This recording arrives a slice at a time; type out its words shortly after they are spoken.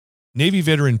Navy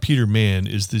veteran Peter Mann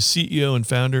is the CEO and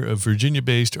founder of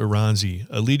Virginia-based Aranzi,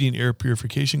 a leading air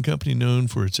purification company known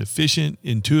for its efficient,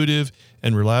 intuitive,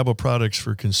 and reliable products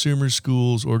for consumers,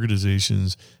 schools,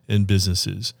 organizations, and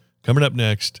businesses. Coming up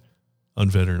next on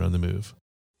Veteran on the Move.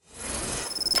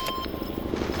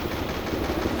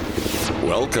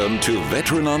 Welcome to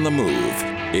Veteran on the Move.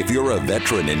 If you're a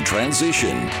veteran in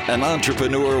transition, an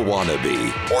entrepreneur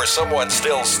wannabe, or someone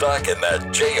still stuck in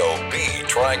that JOB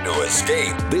trying to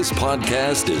escape, this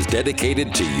podcast is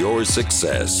dedicated to your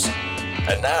success.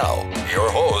 And now,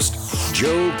 your host,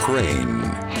 Joe Crane.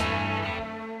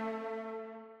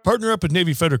 Partner up with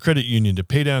Navy Federal Credit Union to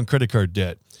pay down credit card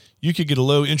debt. You could get a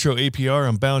low intro APR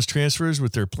on balance transfers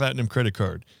with their Platinum credit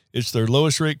card. It's their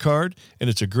lowest rate card, and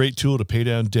it's a great tool to pay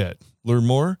down debt. Learn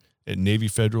more at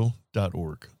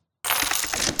NavyFederal.org.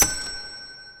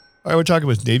 All right, we're talking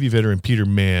with Navy veteran Peter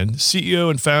Mann, CEO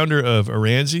and founder of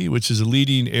Aranzi, which is a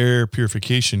leading air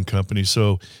purification company.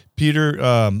 So, Peter,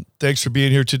 thanks for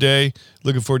being here today.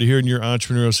 Looking forward to hearing your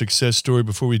entrepreneurial success story.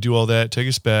 Before we do all that, take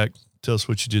us back. Tell us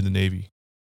what you did in the Navy.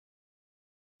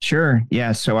 Sure.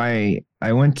 Yeah. So I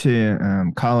went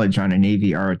to college on a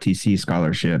Navy ROTC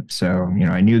scholarship. So,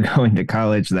 I knew going to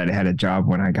college that I had a job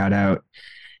when I got out.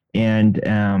 And,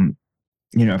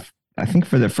 I think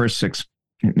for the first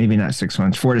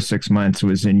 4 to 6 months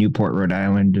was in Newport, Rhode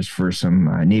Island, just for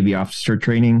some Navy officer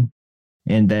training.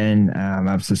 And then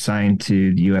I was assigned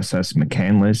to the USS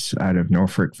McCandless out of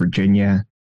Norfolk, Virginia.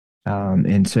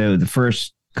 And so the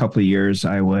first couple of years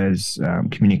I was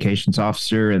communications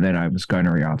officer, and then I was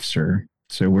gunnery officer.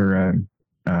 So we're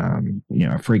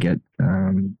a frigate.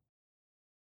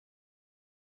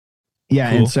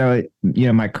 Yeah. Cool. And so,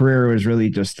 my career was really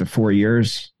just the 4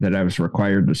 years that I was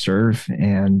required to serve.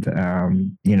 And,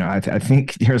 I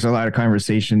think there's a lot of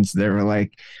conversations that were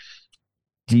like,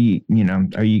 are you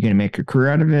going to make a career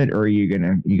out of it, or are you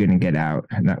going to get out?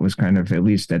 And that was kind of, at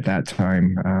least at that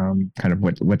time, kind of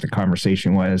what the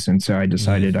conversation was. And so I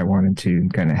decided I wanted to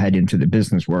kind of head into the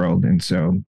business world. And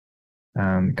so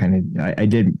I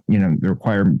did, the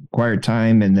required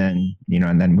time, and then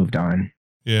moved on.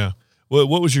 Yeah. Well,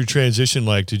 what was your transition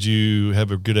like? Did you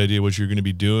have a good idea what you're going to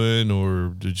be doing,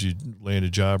 or did you land a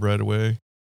job right away?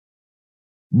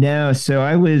 No. So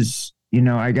I was,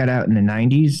 I got out in the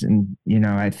 90s, and,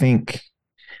 I think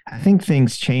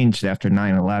things changed after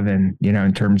 9/11,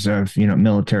 in terms of,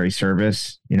 military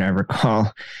service. I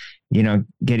recall,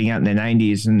 getting out in the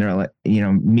 90s, and they're like,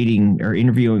 meeting or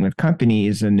interviewing with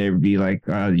companies, and they would be like,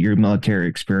 your military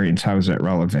experience, how is that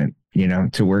relevant,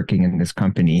 to working in this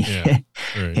company? Yeah,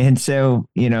 right. And so,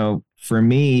 for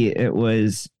me, it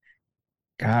was,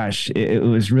 it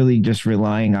was really just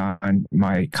relying on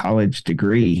my college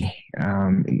degree,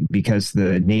 because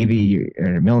the Navy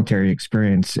military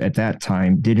experience at that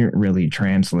time didn't really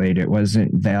translate. It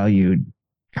wasn't valued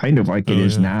kind of like it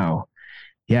is now.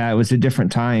 Yeah, it was a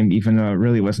different time, even though it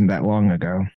really wasn't that long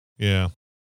ago. Yeah.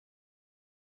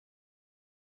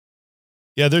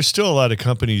 Yeah, there's still a lot of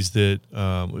companies that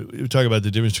we talk about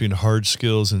the difference between hard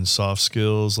skills and soft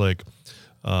skills. Like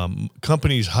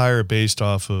companies hire based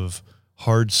off of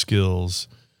hard skills,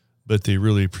 but they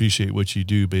really appreciate what you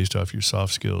do based off your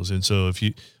soft skills. And so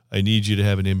I need you to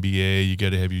have an MBA, you got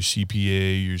to have your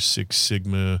CPA, your Six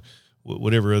Sigma,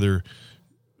 whatever other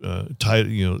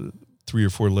title, 3 or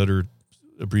 4 letter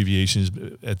abbreviations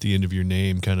at the end of your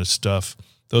name kind of stuff.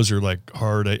 Those are like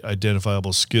hard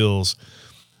identifiable skills.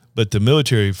 But the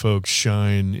military folks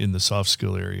shine in the soft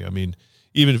skill area. I mean,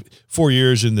 even 4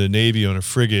 years in the Navy on a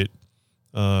frigate,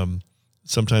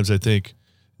 sometimes I think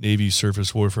Navy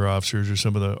surface warfare officers are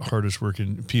some of the hardest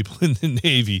working people in the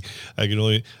Navy. I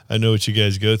know what you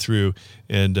guys go through,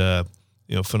 and,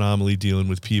 phenomenally dealing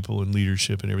with people and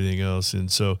leadership and everything else.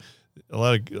 And so a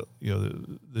lot of,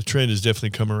 the trend has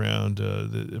definitely come around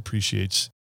that appreciates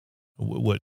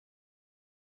what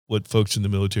folks in the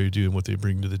military do and what they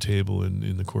bring to the table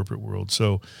in the corporate world.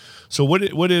 So what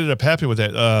ended up happening with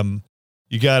that?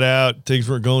 You got out, things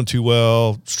weren't going too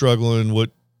well, struggling.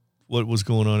 What was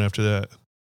going on after that?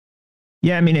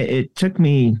 Yeah. I mean, it took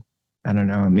me, I don't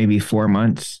know, maybe 4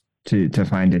 months to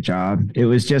find a job. It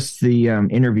was just the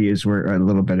interviews were a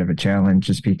little bit of a challenge,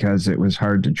 just because it was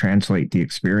hard to translate the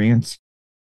experience.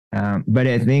 But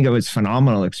I think it was a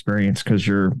phenomenal experience, because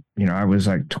I was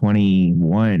like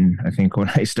 21, I think, when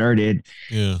I started.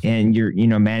 Yeah. And you're,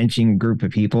 managing a group of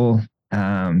people,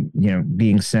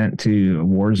 being sent to a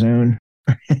war zone,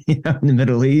 in the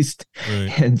Middle East.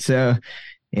 Right. And so,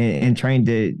 and trying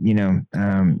to,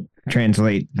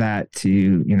 translate that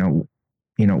to,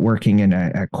 working in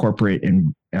a corporate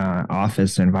and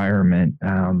office environment.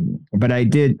 But I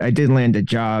did land a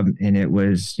job, and it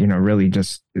was, really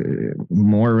just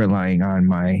more relying on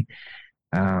my,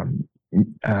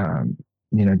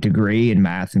 degree in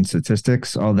math and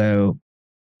statistics. Although,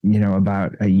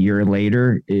 about a year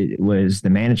later, it was the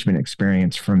management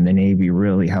experience from the Navy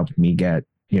really helped me get,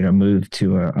 moved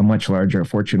to a much larger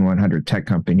Fortune 100 tech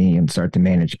company and start to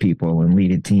manage people and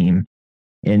lead a team.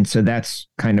 And so that's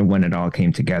kind of when it all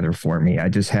came together for me. I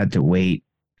just had to wait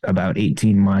about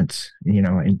 18 months,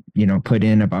 and, put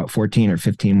in about 14 or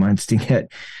 15 months to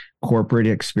get corporate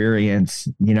experience,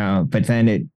 but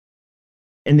then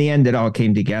in the end, it all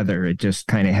came together. It just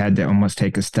kind of had to almost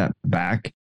take a step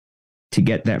back to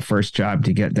get that first job,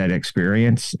 to get that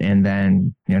experience. And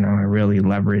then, I really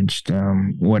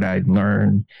leveraged what I'd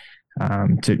learned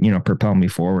to, propel me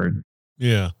forward.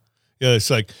 Yeah. Yeah. It's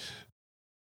like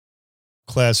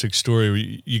classic story where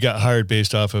you got hired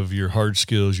based off of your hard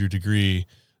skills, your degree,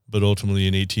 but ultimately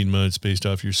in 18 months based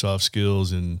off your soft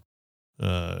skills and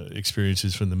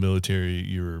experiences from the military,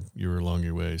 you were along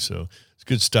your way. So it's a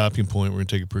good stopping point. We're going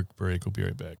to take a quick break. We'll be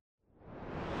right back.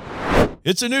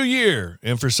 It's a new year,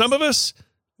 and for some of us,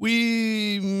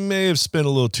 we may have spent a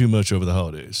little too much over the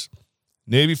holidays.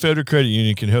 Navy Federal Credit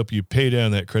Union can help you pay down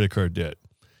that credit card debt.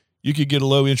 You could get a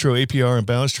low intro APR and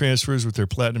balance transfers with their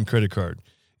Platinum credit card.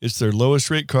 It's their lowest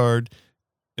rate card,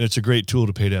 and it's a great tool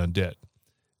to pay down debt.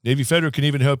 Navy Federal can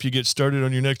even help you get started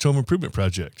on your next home improvement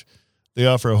project. They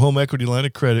offer a home equity line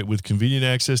of credit with convenient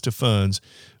access to funds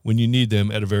when you need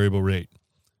them at a variable rate.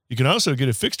 You can also get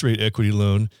a fixed rate equity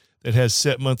loan that has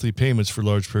set monthly payments for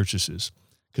large purchases.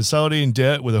 Consolidating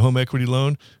debt with a home equity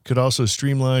loan could also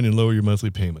streamline and lower your monthly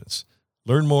payments.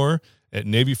 Learn more at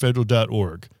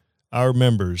NavyFederal.org. Our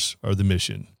members are the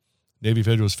mission. Navy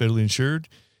Federal is federally insured,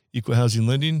 equal housing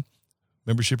lending,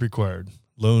 membership required,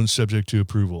 loans subject to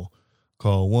approval.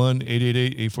 Call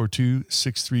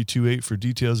 1-888-842-6328 for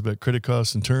details about credit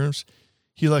costs and terms.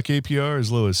 HELOC APR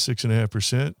as low as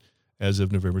 6.5% as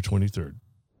of November 23rd.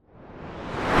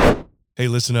 Hey,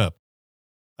 listen up.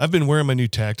 I've been wearing my new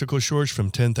tactical shorts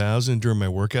from 10,000 during my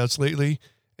workouts lately,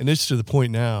 and it's to the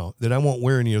point now that I won't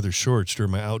wear any other shorts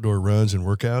during my outdoor runs and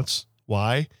workouts.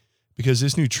 Why? Because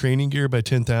this new training gear by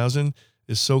 10,000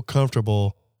 is so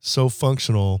comfortable, so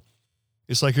functional,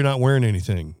 it's like you're not wearing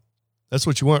anything. That's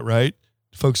what you want, right?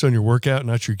 Focus on your workout,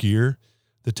 not your gear.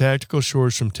 The tactical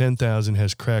shorts from 10,000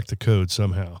 has cracked the code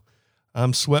somehow.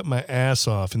 I'm sweating my ass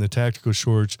off in the tactical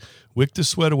shorts, wick the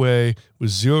sweat away with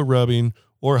zero rubbing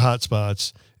or hot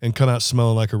spots, and come out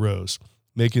smelling like a rose,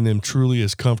 making them truly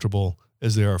as comfortable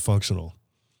as they are functional.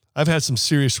 I've had some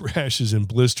serious rashes and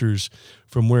blisters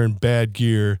from wearing bad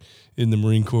gear in the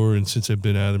Marine Corps and since I've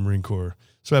been out of the Marine Corps.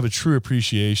 So I have a true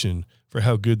appreciation for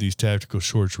how good these tactical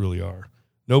shorts really are.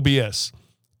 No BS.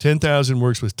 10,000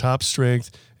 works with top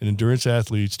strength and endurance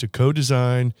athletes to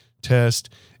co-design, test,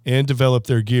 and develop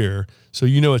their gear so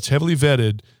you know it's heavily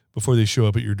vetted before they show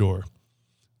up at your door.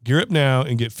 Gear up now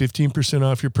and get 15%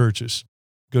 off your purchase.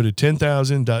 Go to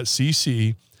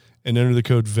 10,000.cc and enter the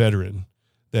code VETERAN.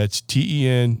 That's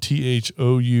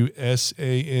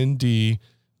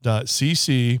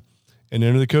TENTHOUSAND.cc and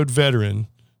enter the code VETERAN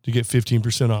to get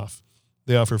 15% off.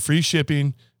 They offer free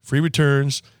shipping, free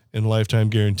returns, and a lifetime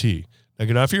guarantee. Now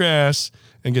get off your ass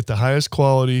and get the highest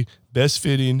quality, best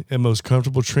fitting, and most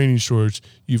comfortable training shorts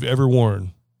you've ever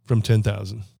worn from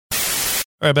 10,000. All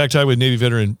right, back talking with Navy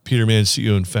veteran Peter Mann,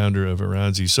 CEO and founder of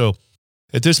Aranzi. So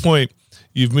at this point,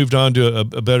 you've moved on to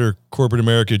a better corporate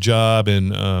America job,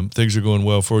 and things are going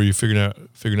well for you, figuring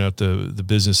out the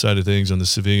business side of things on the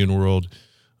civilian world.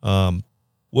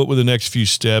 What were the next few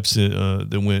steps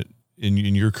that went in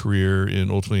your career, and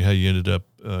ultimately how you ended up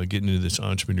getting into this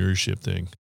entrepreneurship thing?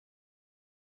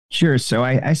 Sure. So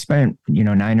I spent,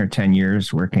 9 or 10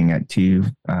 years working at two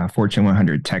Fortune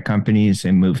 100 tech companies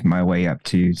and moved my way up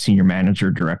to senior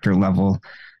manager, director level.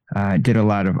 Did a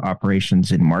lot of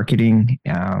operations and marketing.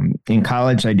 In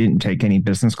college, I didn't take any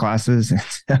business classes.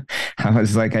 I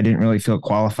was like, I didn't really feel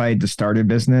qualified to start a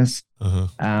business.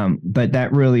 But that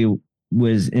really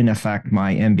was, in effect,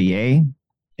 my MBA.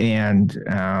 And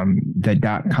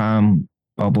the .com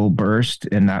bubble burst,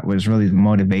 and that was really the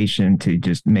motivation to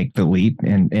just make the leap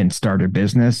and start a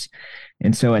business.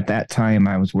 And so at that time,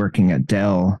 I was working at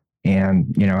Dell,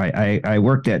 and I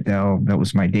worked at Dell. That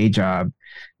was my day job.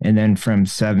 And then from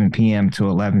 7 p.m. to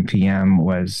 11 p.m.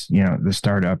 was the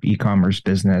startup e-commerce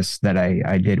business that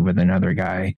I did with another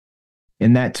guy,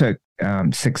 and that took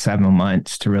 6-7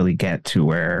 months to really get to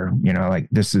where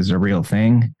this is a real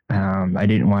thing. I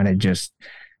didn't want to just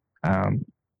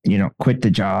quit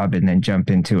the job and then jump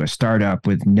into a startup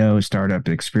with no startup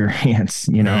experience.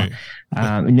 Right.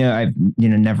 I've,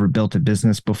 never built a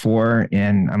business before.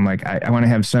 And I'm like, I want to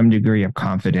have some degree of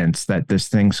confidence that this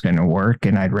thing's going to work.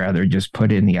 And I'd rather just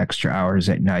put in the extra hours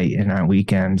at night and on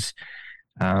weekends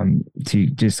to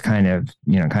just kind of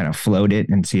float it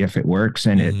and see if it works.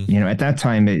 And it, at that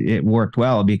time it worked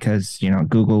well because,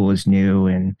 Google was new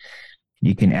and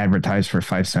you can advertise for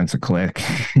 5 cents a click.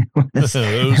 It was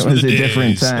a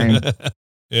different time.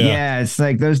 Yeah, it's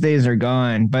like those days are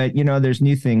gone. But there's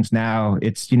new things now.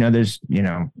 It's there's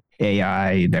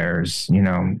AI. There's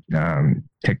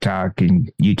TikTok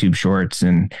and YouTube Shorts,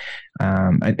 and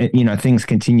things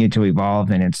continue to evolve.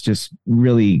 And it's just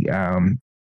really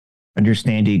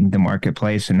understanding the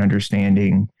marketplace and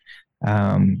understanding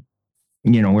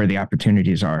where the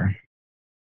opportunities are.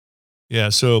 Yeah.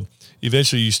 So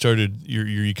eventually you started your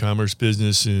e-commerce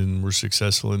business and were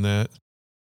successful in that.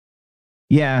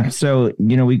 Yeah. So,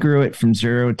 we grew it from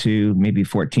 0 to maybe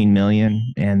 14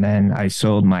 million. And then I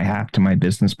sold my half to my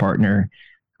business partner,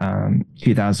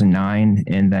 2009.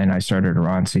 And then I started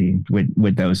Aranssi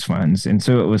with those funds. And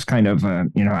so it was kind of,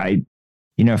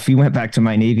 if you went back to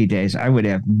my Navy days, I would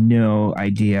have no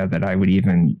idea that I would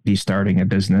even be starting a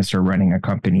business or running a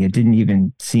company. It didn't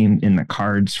even seem in the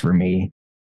cards for me.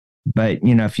 But,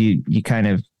 if you kind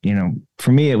of,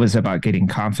 for me, it was about getting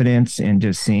confidence and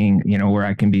just seeing, where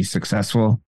I can be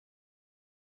successful.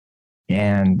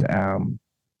 And, and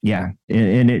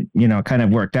it, kind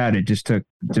of worked out. It just took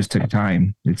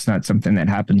time. It's not something that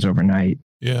happens overnight.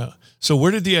 Yeah. So where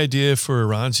did the idea for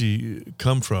Aranssi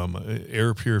come from?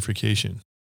 Air purification.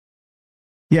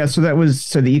 Yeah. So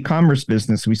the e-commerce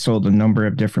business, we sold a number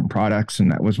of different products,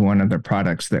 and that was one of the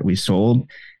products that we sold.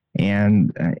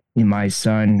 And my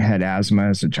son had asthma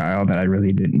as a child, and I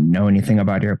really didn't know anything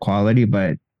about air quality,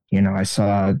 but, I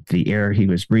saw the air he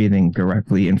was breathing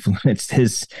directly influenced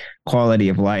his quality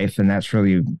of life. And that's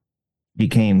really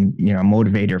became, a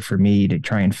motivator for me to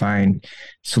try and find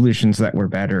solutions that were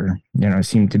better.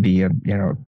 Seemed to be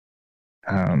an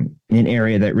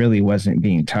area that really wasn't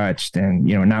being touched. And,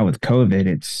 now with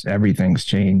COVID, everything's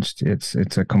changed. It's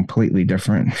a completely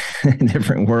different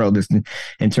world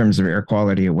in terms of air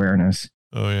quality awareness.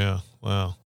 Oh yeah.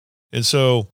 Wow. And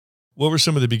so what were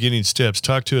some of the beginning steps?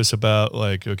 Talk to us about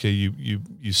okay,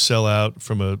 you sell out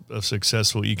from a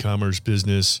successful e-commerce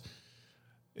business,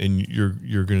 and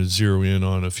you're going to zero in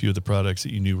on a few of the products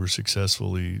that you knew were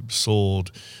successfully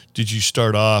sold. Did you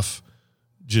start off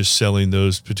just selling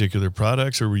those particular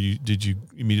products, or did you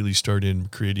immediately start in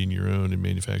creating your own and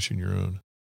manufacturing your own?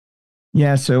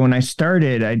 Yeah. So when I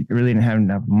started, I really didn't have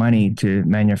enough money to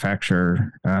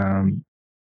manufacture,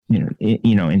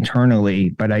 internally,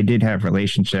 but I did have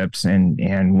relationships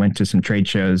and went to some trade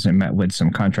shows and met with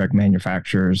some contract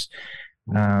manufacturers.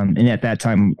 And at that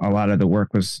time, a lot of the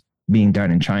work was being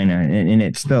done in China, and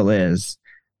it still is.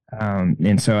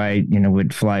 And so I,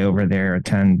 would fly over there,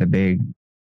 attend the big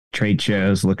trade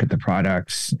shows, look at the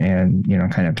products, and,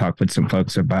 kind of talk with some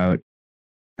folks about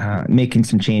making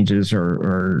some changes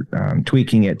or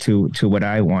tweaking it to what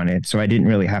I wanted. So I didn't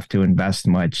really have to invest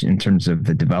much in terms of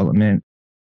the development.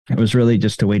 It was really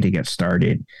just a way to get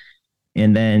started.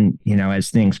 And then, as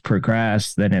things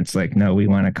progress, then it's like, no, we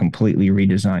want to completely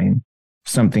redesign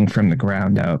something from the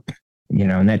ground up,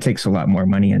 and that takes a lot more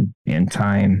money and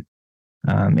time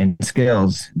and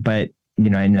skills. But,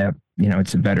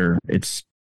 it's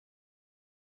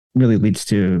really leads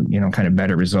to, kind of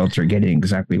better results or getting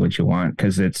exactly what you want.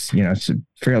 Cause it's a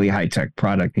fairly high tech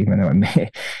product, even though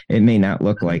it may not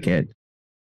look like it.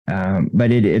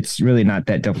 But it's really not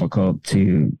that difficult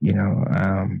to,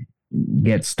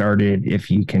 get started if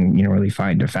you can, really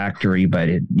find a factory, but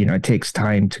it takes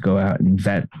time to go out and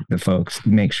vet the folks to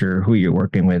make sure who you're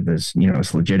working with is,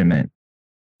 is legitimate.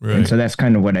 Right. And so that's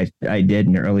kind of what I did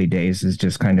in the early days, is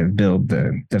just kind of build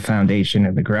the foundation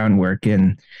and the groundwork.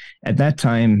 And at that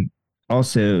time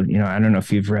also, I don't know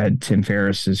if you've read Tim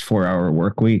Ferriss's 4-Hour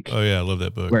Workweek. Oh yeah. I love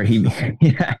that book. Where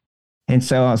yeah. And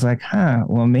so I was like,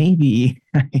 well, maybe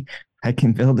I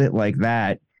can build it like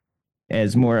that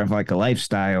as more of like a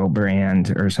lifestyle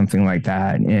brand or something like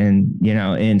that. And,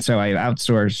 and so I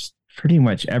outsourced pretty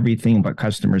much everything but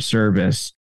customer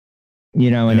service,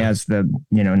 and as the,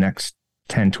 next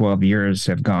 10, 12 years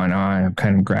have gone on, I've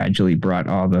kind of gradually brought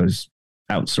all those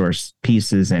outsourced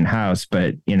pieces in-house,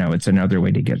 but, it's another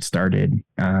way to get started,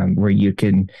 where you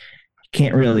can't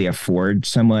really afford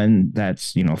someone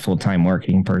that's, a full-time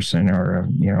working person or,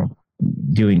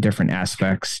 doing different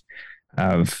aspects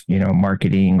of,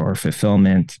 marketing or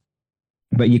fulfillment,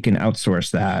 but you can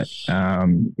outsource that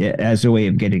as a way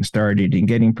of getting started and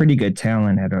getting pretty good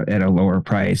talent at a lower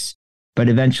price. but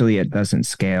eventually it doesn't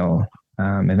scale.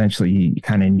 Eventually you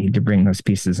kind of need to bring those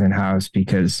pieces in house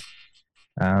because,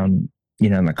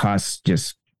 the costs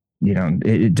just,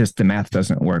 it just, the math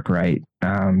doesn't work right,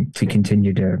 to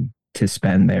continue to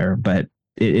spend there. But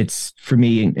it's for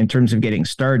me in terms of getting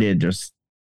started,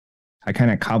 I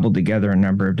kind of cobbled together a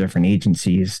number of different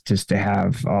agencies just to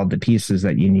have all the pieces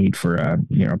that you need for a,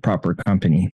 proper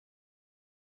company.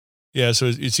 Yeah. So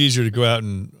it's easier to go out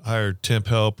and hire temp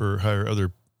help or hire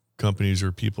other companies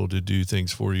or people to do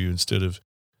things for you instead of,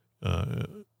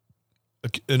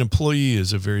 an employee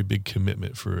is a very big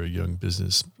commitment for a young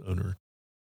business owner.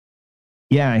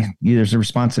 Yeah. There's a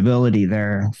responsibility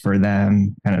there for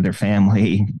them, kind of their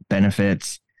family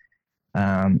benefits.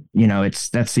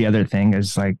 That's the other thing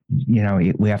is like,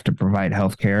 we have to provide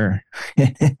healthcare.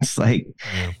 It's like,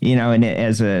 and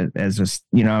as a,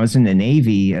 I was in the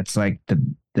Navy, it's like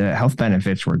the health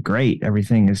benefits were great.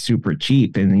 Everything is super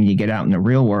cheap. And then you get out in the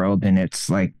real world and it's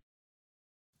like,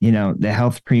 the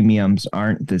health premiums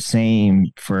aren't the same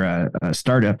for a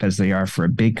startup as they are for a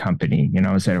big company.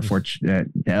 I was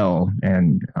at Dell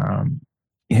and,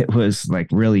 it was like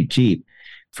really cheap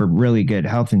for really good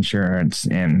health insurance.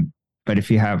 But if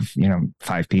you have,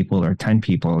 5 people or 10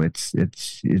 people, it's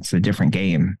a different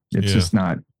game. It's just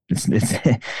not,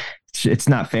 it's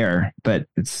not fair, but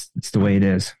it's the way it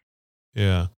is.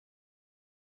 Yeah.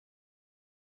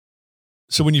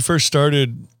 So when you first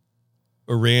started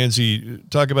Oranssi,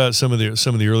 talk about some of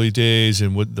the early days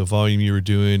and what the volume you were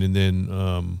doing. And then,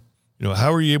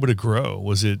 how were you able to grow?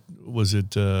 Was it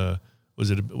a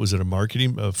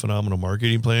phenomenal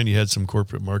marketing plan? You had some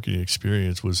corporate marketing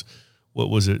experience. What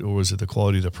was it? Or was it the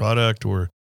quality of the product or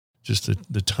just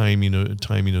the timing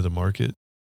of the market?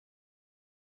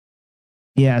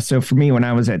 Yeah. So for me, when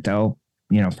I was at Dell,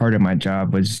 part of my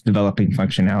job was developing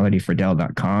functionality for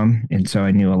Dell.com. And so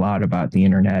I knew a lot about the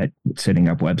internet, setting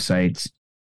up websites.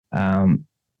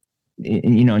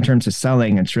 In terms of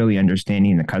selling, it's really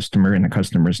understanding the customer and the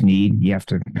customer's need. You have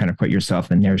to kind of put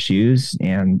yourself in their shoes.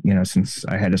 And, since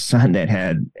I had a son that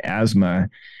had asthma,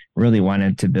 really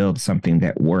wanted to build something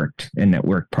that worked and that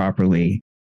worked properly.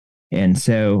 And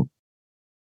so,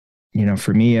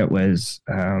 for me, it was,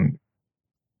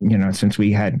 since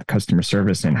we had customer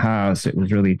service in house, it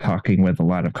was really talking with a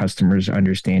lot of customers,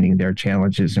 understanding their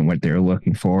challenges and what they're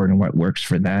looking for and what works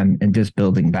for them, and just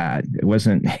building that. It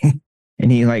wasn't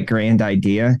any like grand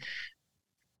idea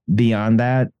beyond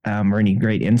that, or any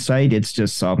great insight. It's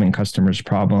just solving customers'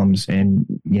 problems and,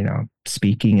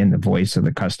 speaking in the voice of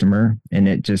the customer. And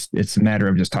it's a matter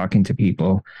of just talking to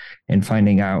people and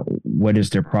finding out what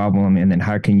is their problem. And then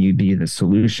how can you be the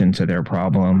solution to their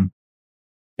problem?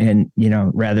 And,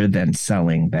 rather than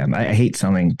selling them. I hate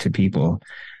selling to people,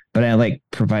 but I like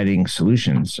providing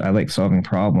solutions. I like solving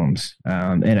problems.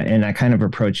 And I kind of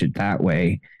approach it that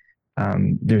way.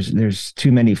 There's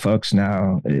too many folks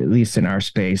now, at least in our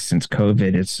space since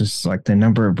COVID. It's just like the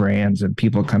number of brands of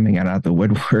people coming out of the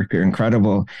woodwork are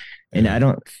incredible. And I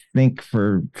don't think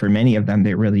for many of them,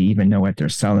 they really even know what they're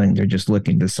selling. They're just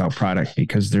looking to sell product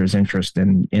because there's interest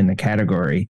in the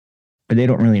category, but they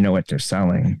don't really know what they're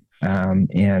selling.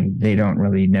 And they don't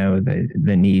really know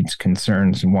the needs,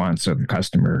 concerns, and wants of the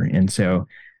customer. And so,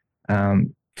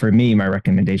 for me, my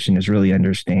recommendation is really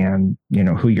understand,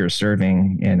 who you're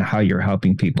serving and how you're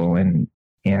helping people. And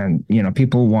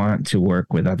people want to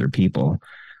work with other people.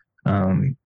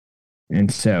 And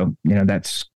so,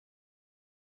 it's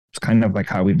kind of like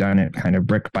how we've done it, kind of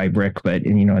brick by brick. But,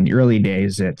 in the early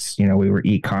days, it's, we were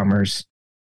e-commerce.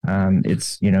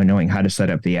 It's, knowing how to set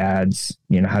up the ads,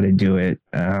 how to do it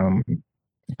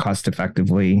cost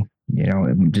effectively,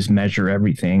 just measure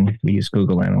everything. We use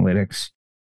Google Analytics.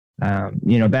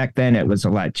 Back then it was a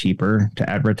lot cheaper to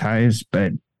advertise,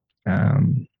 but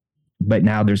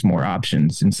now there's more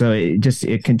options. And so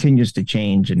it continues to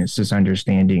change, and it's just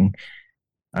understanding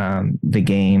the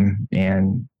game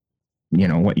and,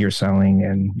 what you're selling.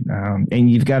 And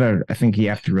you've got to, I think you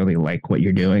have to really like what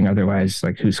you're doing. Otherwise,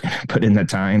 like, who's going to put in the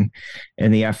time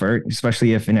and the effort,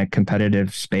 especially if in a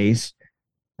competitive space,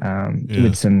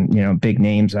 with some, big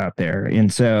names out there.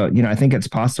 And so, I think it's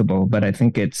possible, but I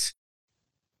think it's,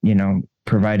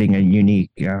 providing a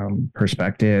unique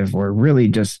perspective, or really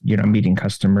just, meeting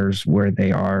customers where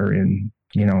they are and,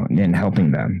 and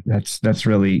helping them. That's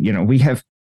really, we have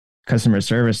customer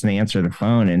service and they answer the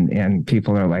phone and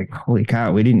people are like, holy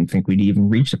cow, we didn't think we'd even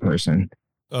reach the person.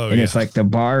 Oh, and it's like the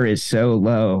bar is so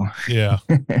low. Yeah.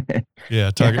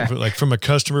 Yeah. Talking like from a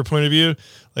customer point of view,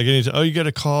 like, you got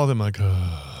to call them, like,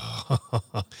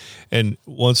 oh. And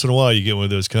once in a while you get one of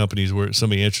those companies where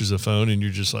somebody answers the phone and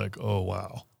you're just like, oh,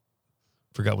 wow.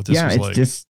 Forgot what this was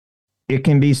like. it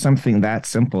can be something that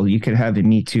simple. You could have a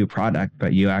Me Too product,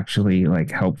 but you actually like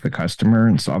help the customer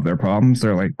and solve their problems.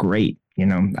 They're like, great,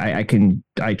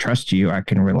 I trust you. I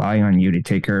can rely on you to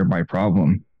take care of my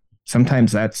problem.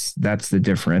 Sometimes that's the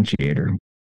differentiator.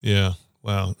 Yeah.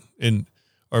 Wow. And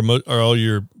are all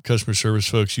your customer service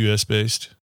folks US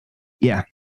based? Yeah.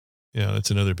 Yeah.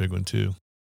 That's another big one too.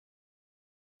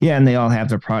 Yeah. And they all have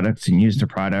their products and use the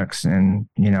products and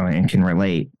can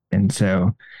relate. And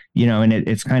so, and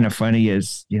it's kind of funny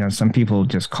is, some people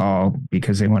just call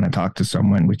because they want to talk to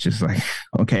someone, which is like,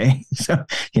 okay. So,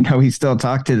 we still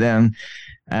talk to them.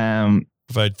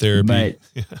 Provide therapy. But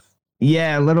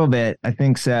yeah, a little bit. I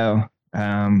think so.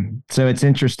 So it's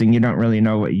interesting. You don't really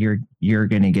know what you're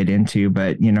going to get into,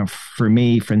 but for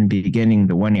me from the beginning,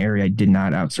 the one area I did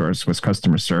not outsource was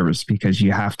customer service, because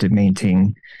you have to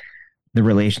maintain the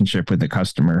relationship with the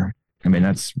customer. I mean,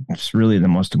 that's really the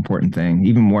most important thing,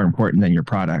 even more important than your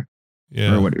product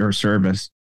or service.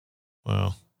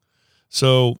 Wow.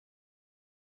 So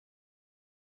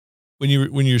when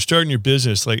you're starting your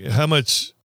business, like how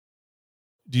much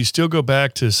do you still go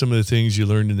back to some of the things you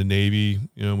learned in the Navy,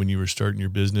 when you were starting your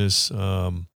business?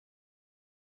 Were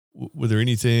there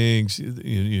any things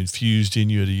you infused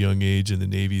in you at a young age in the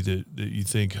Navy that you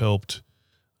think helped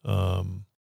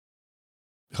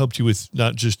you with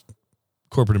not just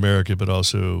corporate America, but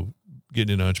also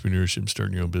getting into entrepreneurship and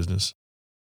starting your own business?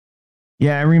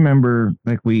 Yeah, I remember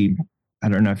I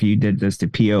don't know if you did this, the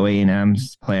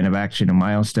POA&M's plan of action and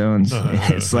milestones.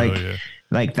 It's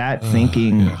like that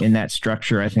thinking in that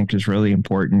structure, I think is really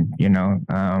important. You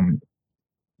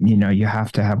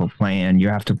have to have a plan, you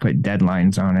have to put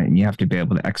deadlines on it, and you have to be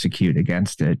able to execute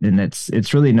against it. And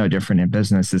it's really no different in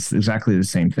business. It's exactly the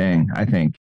same thing, I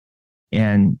think.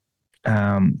 And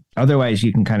otherwise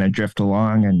you can kind of drift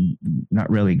along and not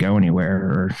really go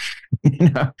anywhere,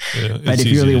 but if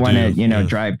you really want to,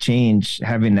 drive change,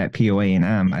 having that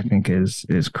POA&M, I think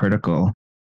is critical.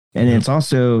 And it's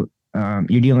also,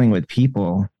 you're dealing with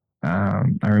people. I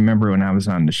remember when I was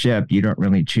on the ship, you don't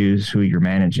really choose who you're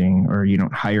managing, or you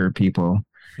don't hire people.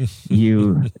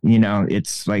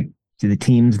 It's like the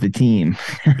team's the team.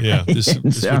 Yeah, this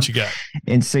is what you got.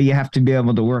 And so you have to be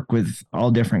able to work with all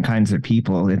different kinds of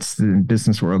people. It's the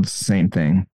business world's the same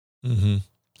thing. Mm-hmm.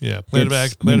 Yeah, plan of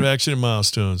action and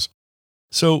milestones.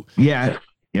 So yeah,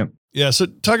 yep. Yeah, so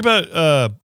talk about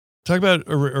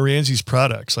Aransie's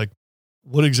products. Like,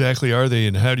 what exactly are they,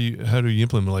 and how do you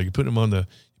implement them? Like, you put them on the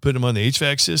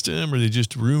HVAC system, or they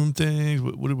just room things?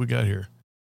 What do we got here?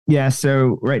 Yeah,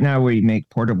 so right now we make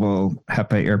portable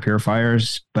HEPA air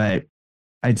purifiers, but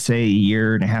I'd say a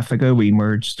year and a half ago we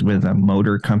merged with a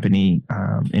motor company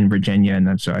in Virginia,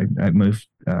 and so I moved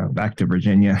back to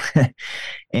Virginia,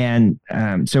 and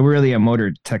so we're really a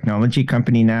motor technology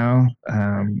company now,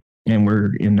 and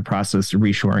we're in the process of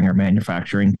reshoring our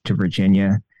manufacturing to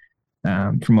Virginia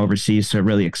from overseas. So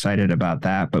really excited about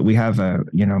that. But we have a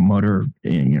motor,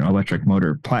 electric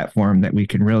motor platform that we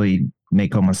can really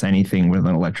make almost anything with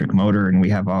an electric motor, and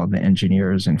we have all the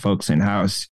engineers and folks in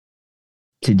house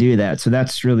to do that. So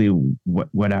that's really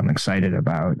what I'm excited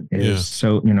about is,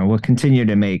 so, we'll continue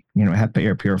to make, HEPA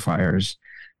air purifiers.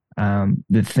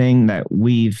 The thing that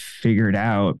we've figured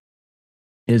out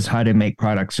is how to make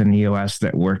products in the US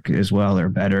that work as well or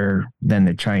better than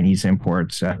the Chinese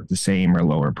imports at the same or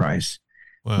lower price.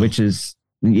 Wow. which is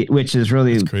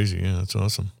really that's crazy. Yeah, that's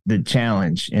awesome. The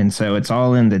challenge. And so it's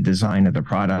all in the design of the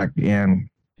product and,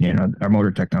 our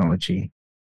motor technology.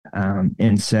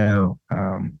 So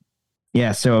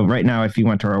right now, if you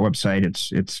went to our website,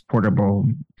 it's portable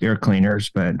air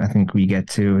cleaners, but I think we get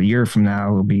to a year from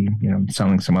now, we'll be,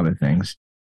 selling some other things.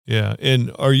 Yeah.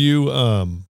 And are you,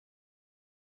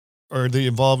 are they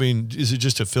involving, is it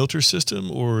just a filter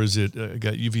system, or is it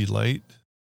got UV light?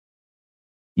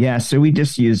 Yeah. So we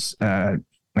just use,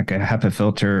 like a HEPA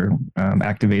filter,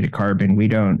 activated carbon. We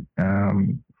don't,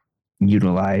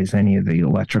 utilize any of the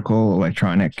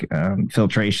electronic,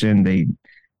 filtration. They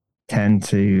tend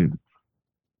to,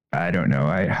 I don't know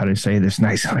how to say this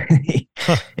nicely.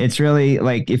 It's really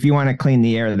like, if you want to clean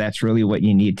the air, that's really what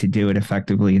you need to do it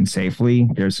effectively and safely.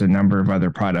 There's a number of other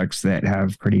products that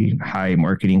have pretty high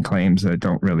marketing claims that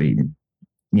don't really,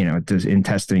 it does in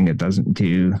testing, it doesn't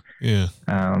do. Yeah.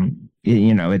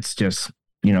 It's just,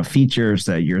 features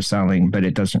that you're selling, but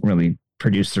it doesn't really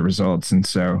produce the results. And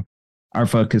so our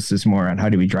focus is more on how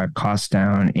do we drive costs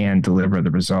down and deliver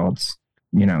the results,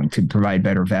 to provide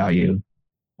better value.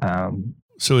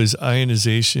 So is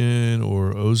ionization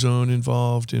or ozone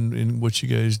involved in what you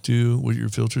guys do, what your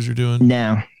filters are doing?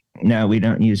 No, we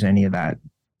don't use any of that.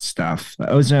 stuff.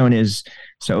 Ozone is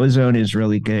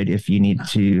really good if you need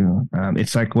to.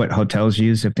 It's like what hotels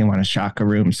use if they want to shock a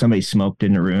room. Somebody smoked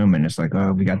in the room and it's like,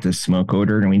 oh, we got this smoke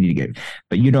odor and we need to get.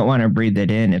 But you don't want to breathe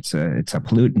it in. It's a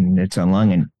pollutant. It's a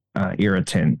lung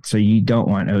irritant. So you don't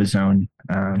want ozone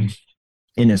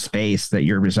in a space that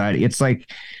you're residing. It's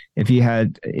like if you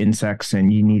had insects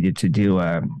and you needed to do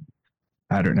a,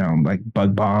 I don't know, like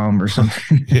bug bomb or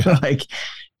something. Like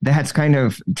that's kind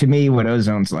of, to me, what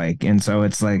ozone's like. And so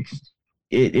it's like,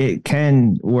 it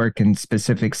can work in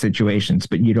specific situations,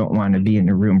 but you don't want to be in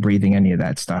the room breathing any of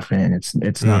that stuff in.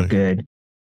 It's not good.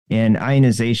 And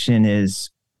ionization is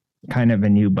kind of a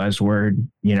new buzzword.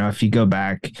 You know, if you go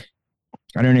back,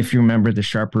 I don't know if you remember the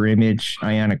Sharper Image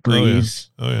ionic breeze.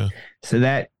 Oh yeah. So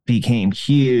that became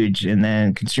huge. And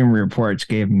then Consumer Reports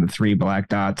gave them the 3 black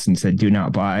dots and said, do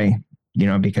not buy, you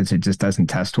know, because it just doesn't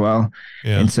test well.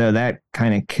 Yeah. And so that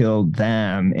kind of killed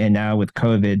them. And now with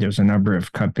COVID, there's a number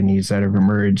of companies that have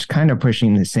emerged kind of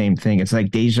pushing the same thing. It's like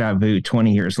deja vu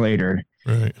 20 years later.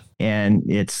 Right. And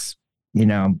it's,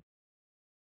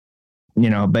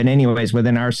 but anyways,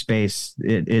 within our space,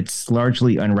 it's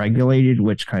largely unregulated,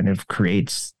 which kind of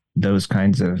creates those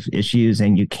kinds of issues,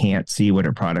 and you can't see what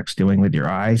a product's doing with your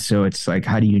eye. So it's like,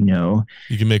 how do you know?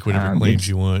 You can make whatever claims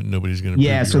you want. Nobody's going to.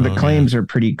 Yeah. So the claims are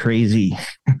pretty crazy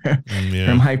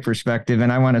from my perspective,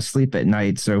 and I want to sleep at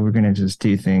night. So we're going to just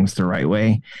do things the right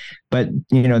way. But,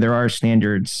 there are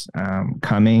standards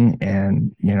coming,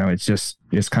 and,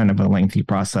 it's kind of a lengthy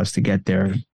process to get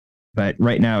there. But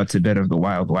right now it's a bit of the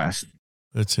Wild West.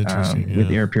 That's interesting.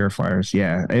 With air purifiers.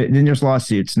 Yeah. And there's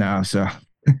lawsuits now. So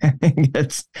I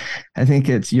think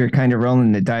it's you're kind of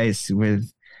rolling the dice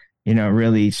with,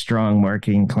 really strong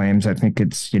marketing claims. I think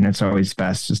it's, it's always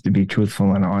best just to be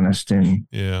truthful and honest and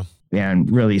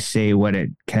really say what it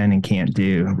can and can't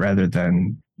do rather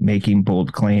than making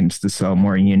bold claims to sell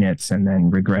more units and then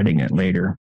regretting it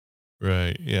later.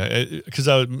 Right. Yeah. Because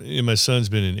my son's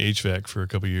been in HVAC for a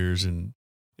couple of years and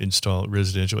installed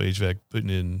residential HVAC, putting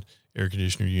in air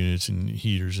conditioner units and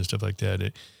heaters and stuff like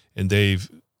that. And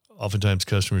oftentimes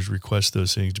customers request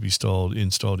those things to be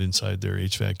installed inside their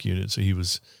HVAC unit. So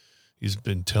he's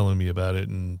been telling me about it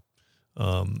and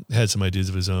had some ideas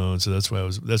of his own. So that's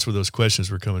where those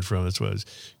questions were coming from. That's why I was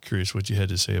curious what you had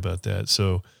to say about that.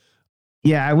 So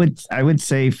yeah, I would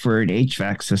say for an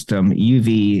HVAC system,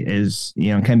 UV is,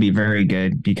 can be very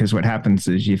good, because what happens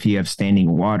is if you have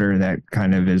standing water, that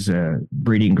kind of is a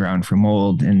breeding ground for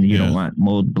mold, and you don't want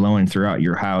mold blowing throughout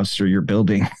your house or your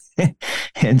building.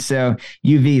 And so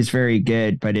UV is very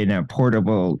good, but in a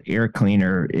portable air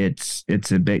cleaner, it's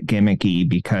a bit gimmicky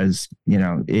because,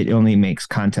 it only makes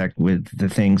contact with the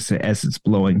things as it's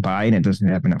blowing by, and it doesn't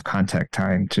have enough contact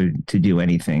time to do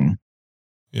anything.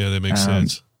 Yeah, that makes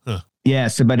sense. Huh. Yeah.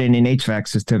 So, but in an HVAC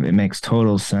system, it makes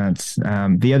total sense.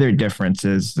 The other difference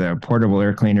is the portable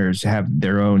air cleaners have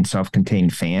their own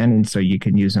self-contained fan. And so you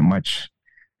can use a much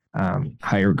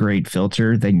higher grade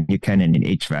filter than you can in an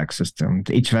HVAC system.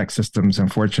 The HVAC systems,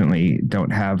 unfortunately,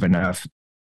 don't have enough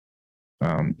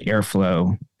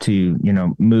airflow to,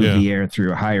 move the air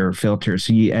through a higher filter.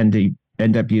 So you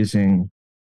end up using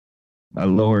a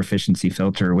lower efficiency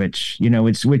filter, which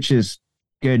is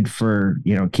good for,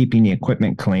 keeping the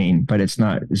equipment clean, but it's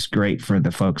not as great for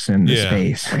the folks in the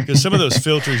space. Because some of those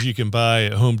filters you can buy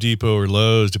at Home Depot or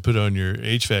Lowe's to put on your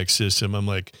HVAC system, I'm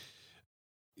like,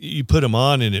 you put them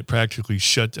on and it practically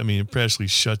shuts off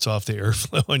the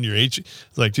airflow on your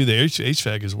like, dude, the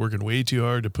HVAC is working way too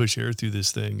hard to push air through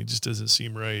this thing. It just doesn't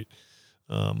seem right.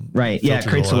 Right. Yeah. It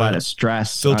creates a lot of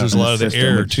stress. Filters a lot of the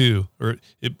air too, or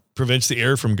it prevents the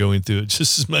air from going through it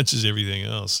just as much as everything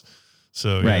else.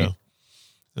 So, right.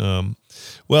 We're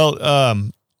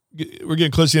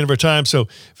getting close to the end of our time. So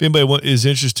if anybody is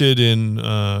interested in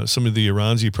some of the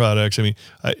Iranzi products, I mean,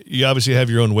 you obviously have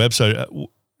your own website.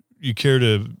 You care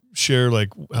to share like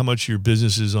how much your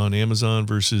business is on Amazon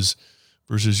versus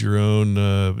your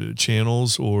own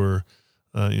channels, or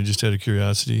just out of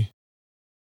curiosity?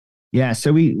 Yeah.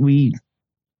 So we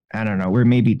I don't know, we're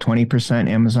maybe 20%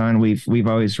 Amazon. We've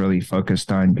always really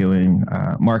focused on doing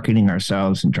marketing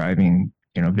ourselves and driving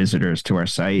visitors to our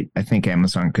site. I think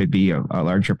Amazon could be a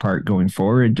larger part going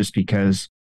forward, just because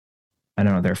I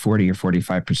don't know, they're 40 or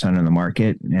 45% of the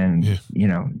market. And,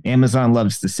 Amazon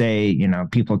loves to say,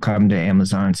 people come to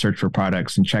Amazon, search for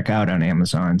products and check out on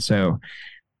Amazon. So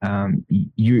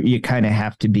you kind of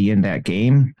have to be in that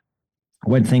game.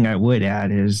 One thing I would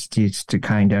add is to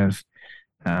kind of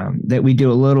that we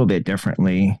do a little bit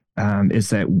differently. Is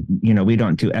that, we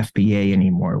don't do FBA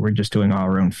anymore. We're just doing all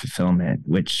our own fulfillment,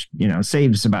 which,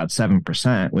 saves about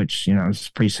 7%, which, is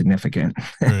pretty significant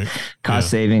cost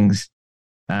savings.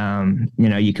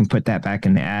 You can put that back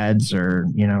in the ads or,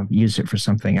 use it for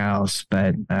something else.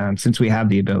 But since we have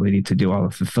the ability to do all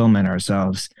the fulfillment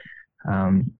ourselves,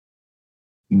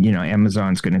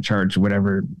 Amazon's going to charge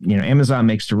whatever, Amazon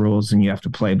makes the rules and you have to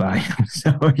play by them.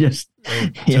 So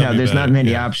there's not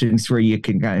many options where you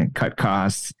can kind of cut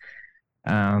costs.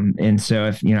 And so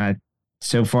if,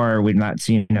 so far we've not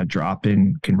seen a drop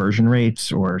in conversion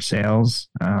rates or sales.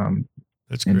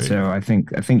 That's great. And so I think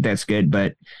that's good,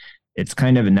 but it's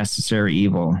kind of a necessary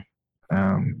evil.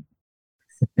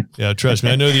 Yeah, trust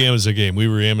me. I know the Amazon game. We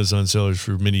were Amazon sellers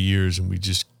for many years, and I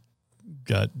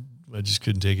just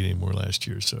couldn't take it anymore last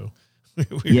year. So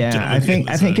I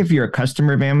think if you're a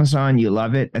customer of Amazon, you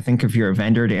love it. I think if you're a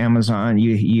vendor to Amazon,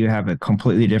 you have a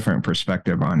completely different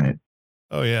perspective on it.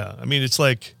 Oh yeah. I mean, it's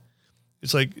like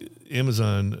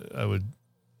Amazon.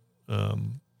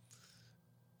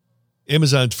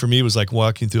 Amazon for me was like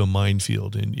walking through a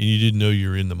minefield, and you didn't know you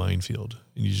were in the minefield,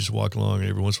 and you just walk along, and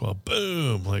every once in a while,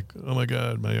 boom, like, oh my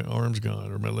God, my arm's gone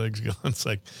or my leg's gone. It's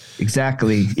like,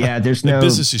 exactly. Yeah. There's no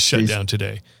business is shut down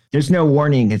today. There's no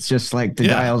warning. It's just like the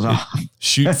dial's off.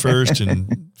 Shoot first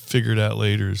and figure it out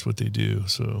later is what they do.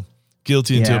 So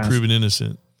guilty until proven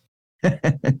innocent.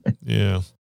 Yeah.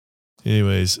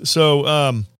 Anyways. So,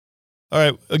 all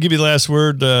right, I'll give you the last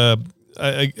word.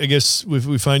 I guess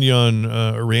we find you on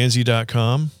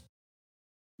Oransi.com.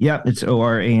 Yep, it's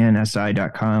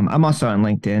ORANSI.com. I'm also on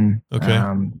LinkedIn. Okay.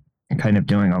 I'm kind of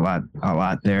doing a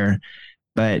lot there.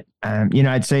 But,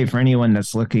 I'd say for anyone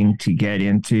that's looking to get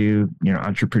into,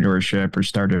 entrepreneurship or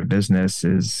start a business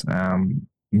is,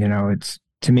 it's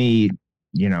to me,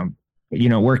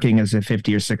 working as a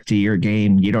 50 or 60 year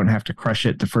game, you don't have to crush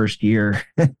it the first year.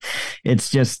 It's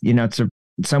just, it's in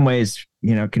some ways,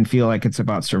 can feel like it's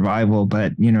about survival,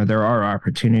 but, there are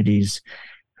opportunities.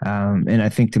 And I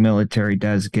think the military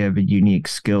does give a unique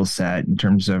skill set in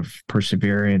terms of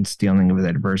perseverance, dealing with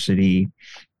adversity,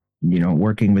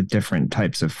 working with different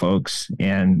types of folks.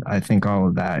 And I think all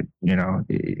of that,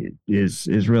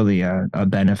 is really a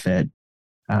benefit,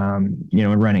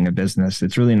 in running a business.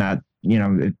 It's really not,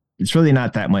 it's really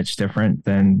not that much different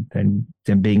than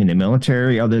being in the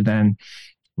military, other than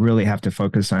really have to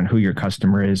focus on who your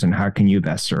customer is and how can you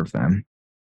best serve them.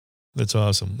 That's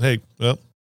awesome. Hey, well,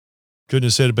 couldn't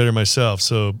have said it better myself.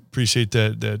 So appreciate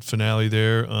that finale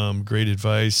there. Great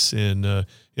advice. And,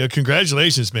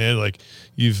 congratulations, man. Like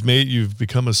you've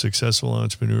become a successful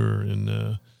entrepreneur,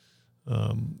 and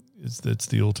that's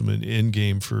the ultimate end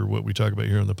game for what we talk about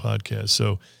here on the podcast.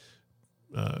 So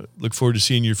look forward to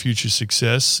seeing your future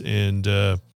success, and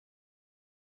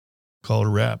call it a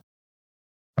wrap.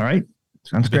 All right.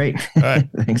 Sounds great. All right.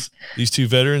 Thanks. These two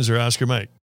veterans are Oscar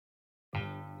Mike.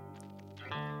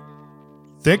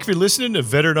 Thank you for listening to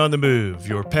Veteran on the Move,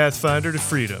 your pathfinder to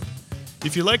freedom.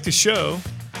 If you like the show,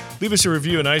 leave us a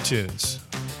review on iTunes.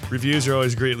 Reviews are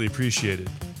always greatly appreciated.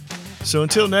 So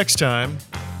until next time,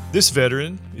 this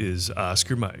veteran is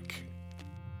Oscar Mike.